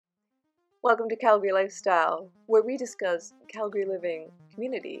Welcome to Calgary Lifestyle, where we discuss Calgary living,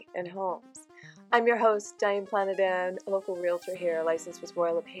 community, and homes. I'm your host, Diane Planadan, a local realtor here, licensed with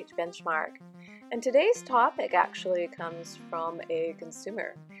Royal LePage Benchmark. And today's topic actually comes from a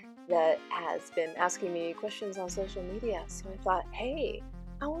consumer that has been asking me questions on social media. So I thought, hey,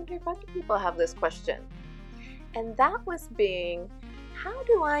 I wonder if other people have this question. And that was being, how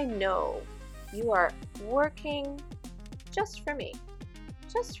do I know you are working just for me?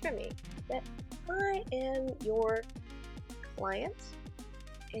 Just for me, that I am your client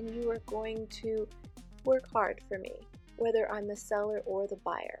and you are going to work hard for me, whether I'm the seller or the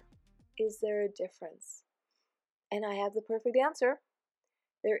buyer. Is there a difference? And I have the perfect answer.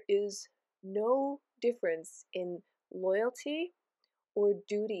 There is no difference in loyalty or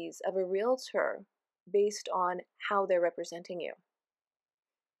duties of a realtor based on how they're representing you.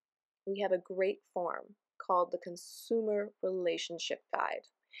 We have a great form called the Consumer Relationship Guide.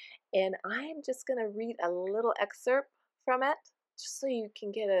 And I'm just going to read a little excerpt from it just so you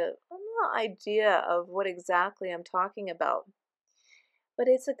can get a little idea of what exactly I'm talking about. But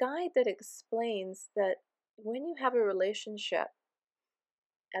it's a guide that explains that when you have a relationship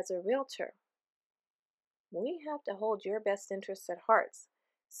as a realtor, we have to hold your best interests at heart.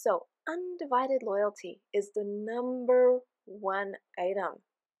 So undivided loyalty is the number one item.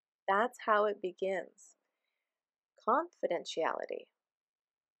 That's how it begins. Confidentiality.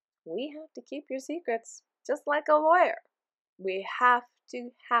 We have to keep your secrets, just like a lawyer. We have to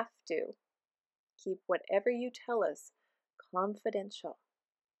keep whatever you tell us confidential.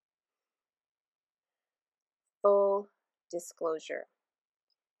 Full disclosure.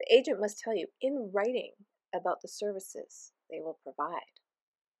 The agent must tell you in writing about the services they will provide.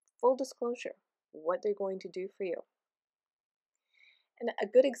 Full disclosure, what they're going to do for you. And a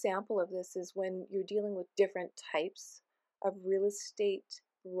good example of this is when you're dealing with different types of real estate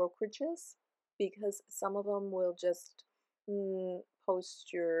brokerages, because some of them will just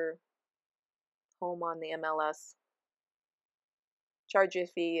post your home on the MLS, charge you a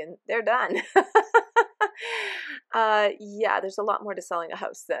fee, and they're done. Yeah, there's a lot more to selling a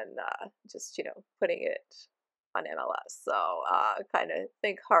house than just, putting it on MLS. So kind of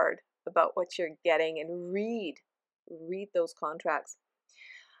think hard about what you're getting and read those contracts.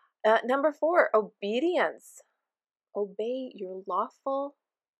 Number 4, obedience. Obey your lawful,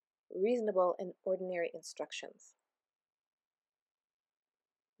 reasonable, and ordinary instructions.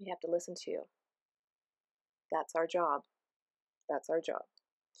 We have to listen to you. That's our job. That's our job.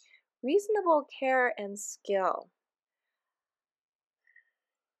 Reasonable care and skill.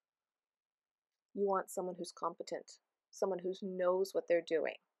 You want someone who's competent, someone who knows what they're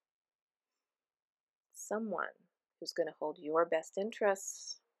doing, someone who's going to hold your best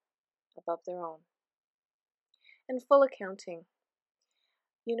interests above their own. And full accounting.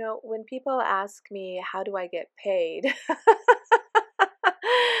 When people ask me, how do I get paid?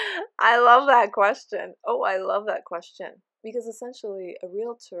 I love that question. Oh, I love that question. Because essentially, a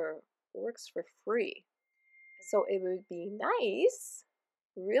realtor works for free. So it would be nice,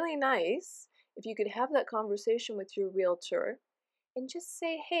 really nice, if you could have that conversation with your realtor and just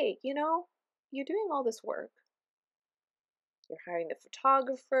say, hey, you're doing all this work. You're hiring the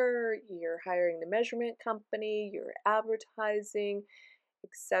photographer, you're hiring the measurement company, you're advertising,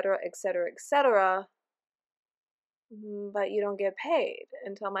 etc., etc., etc., but you don't get paid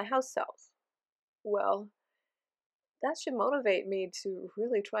until my house sells. Well, that should motivate me to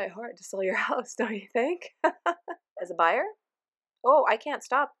really try hard to sell your house, don't you think? As a buyer, oh, I can't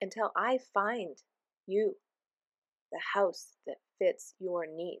stop until I find you the house that fits your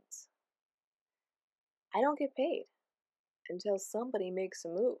needs. I don't get paid until somebody makes a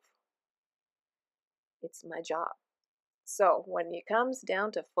move. It's my job. So when it comes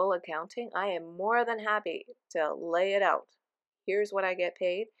down to full accounting, I am more than happy to lay it out. Here's what I get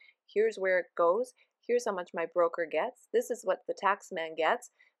paid. Here's where it goes. Here's how much my broker gets. This is what the tax man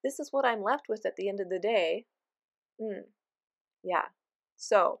gets. This is what I'm left with at the end of the day. Yeah.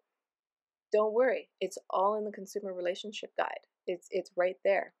 So don't worry. It's all in the Consumer Relationship Guide. It's right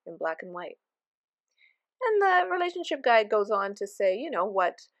there in black and white. And the relationship guide goes on to say,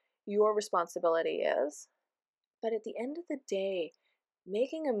 what your responsibility is. But at the end of the day,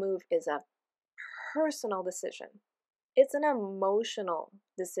 making a move is a personal decision. It's an emotional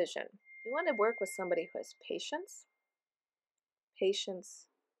decision. You want to work with somebody who has patience, patience,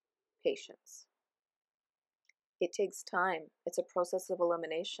 patience. It takes time. It's a process of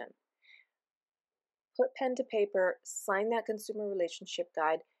elimination. Put pen to paper, sign that Consumer Relationship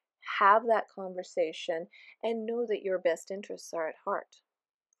Guide, have that conversation, and know that your best interests are at heart.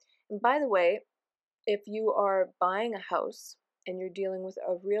 And by the way, if you are buying a house and you're dealing with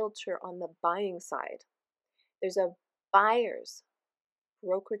a realtor on the buying side, there's a buyer's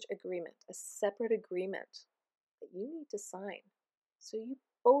brokerage agreement, a separate agreement that you need to sign so you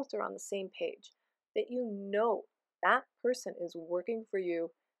both are on the same page, that you know that person is working for you,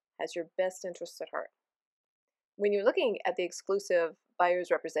 has your best interests at heart. When you're looking at the exclusive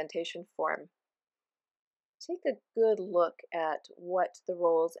buyer's representation form, take a good look at what the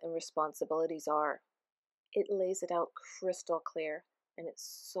roles and responsibilities are. It lays it out crystal clear, and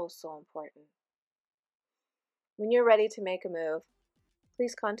it's so, so important. When you're ready to make a move,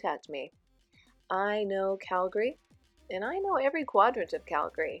 please contact me. I know Calgary, and I know every quadrant of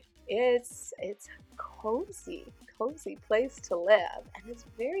Calgary. It's a cozy place to live, and it's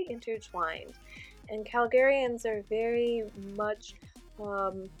very intertwined. And Calgarians are very much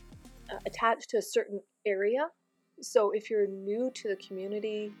attached to a certain area. So if you're new to the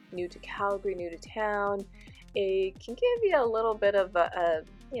community, new to Calgary, new to town, it can give you a little bit of a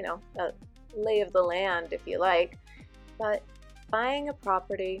lay of the land, if you like. But buying a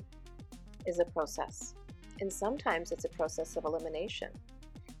property is a process, and sometimes it's a process of elimination.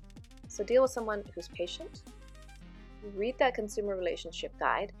 So deal with someone who's patient, read that consumer relationship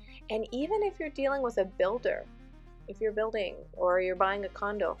guide, and even if you're dealing with a builder, if you're building or you're buying a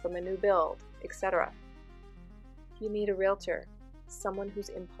condo from a new build, etc., you need a realtor, someone who's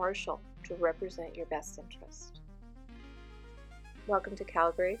impartial to represent your best interest. Welcome to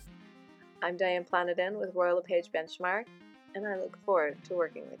Calgary. I'm Diane Planadin with Royal LePage Benchmark, and I look forward to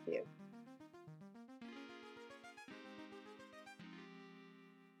working with you.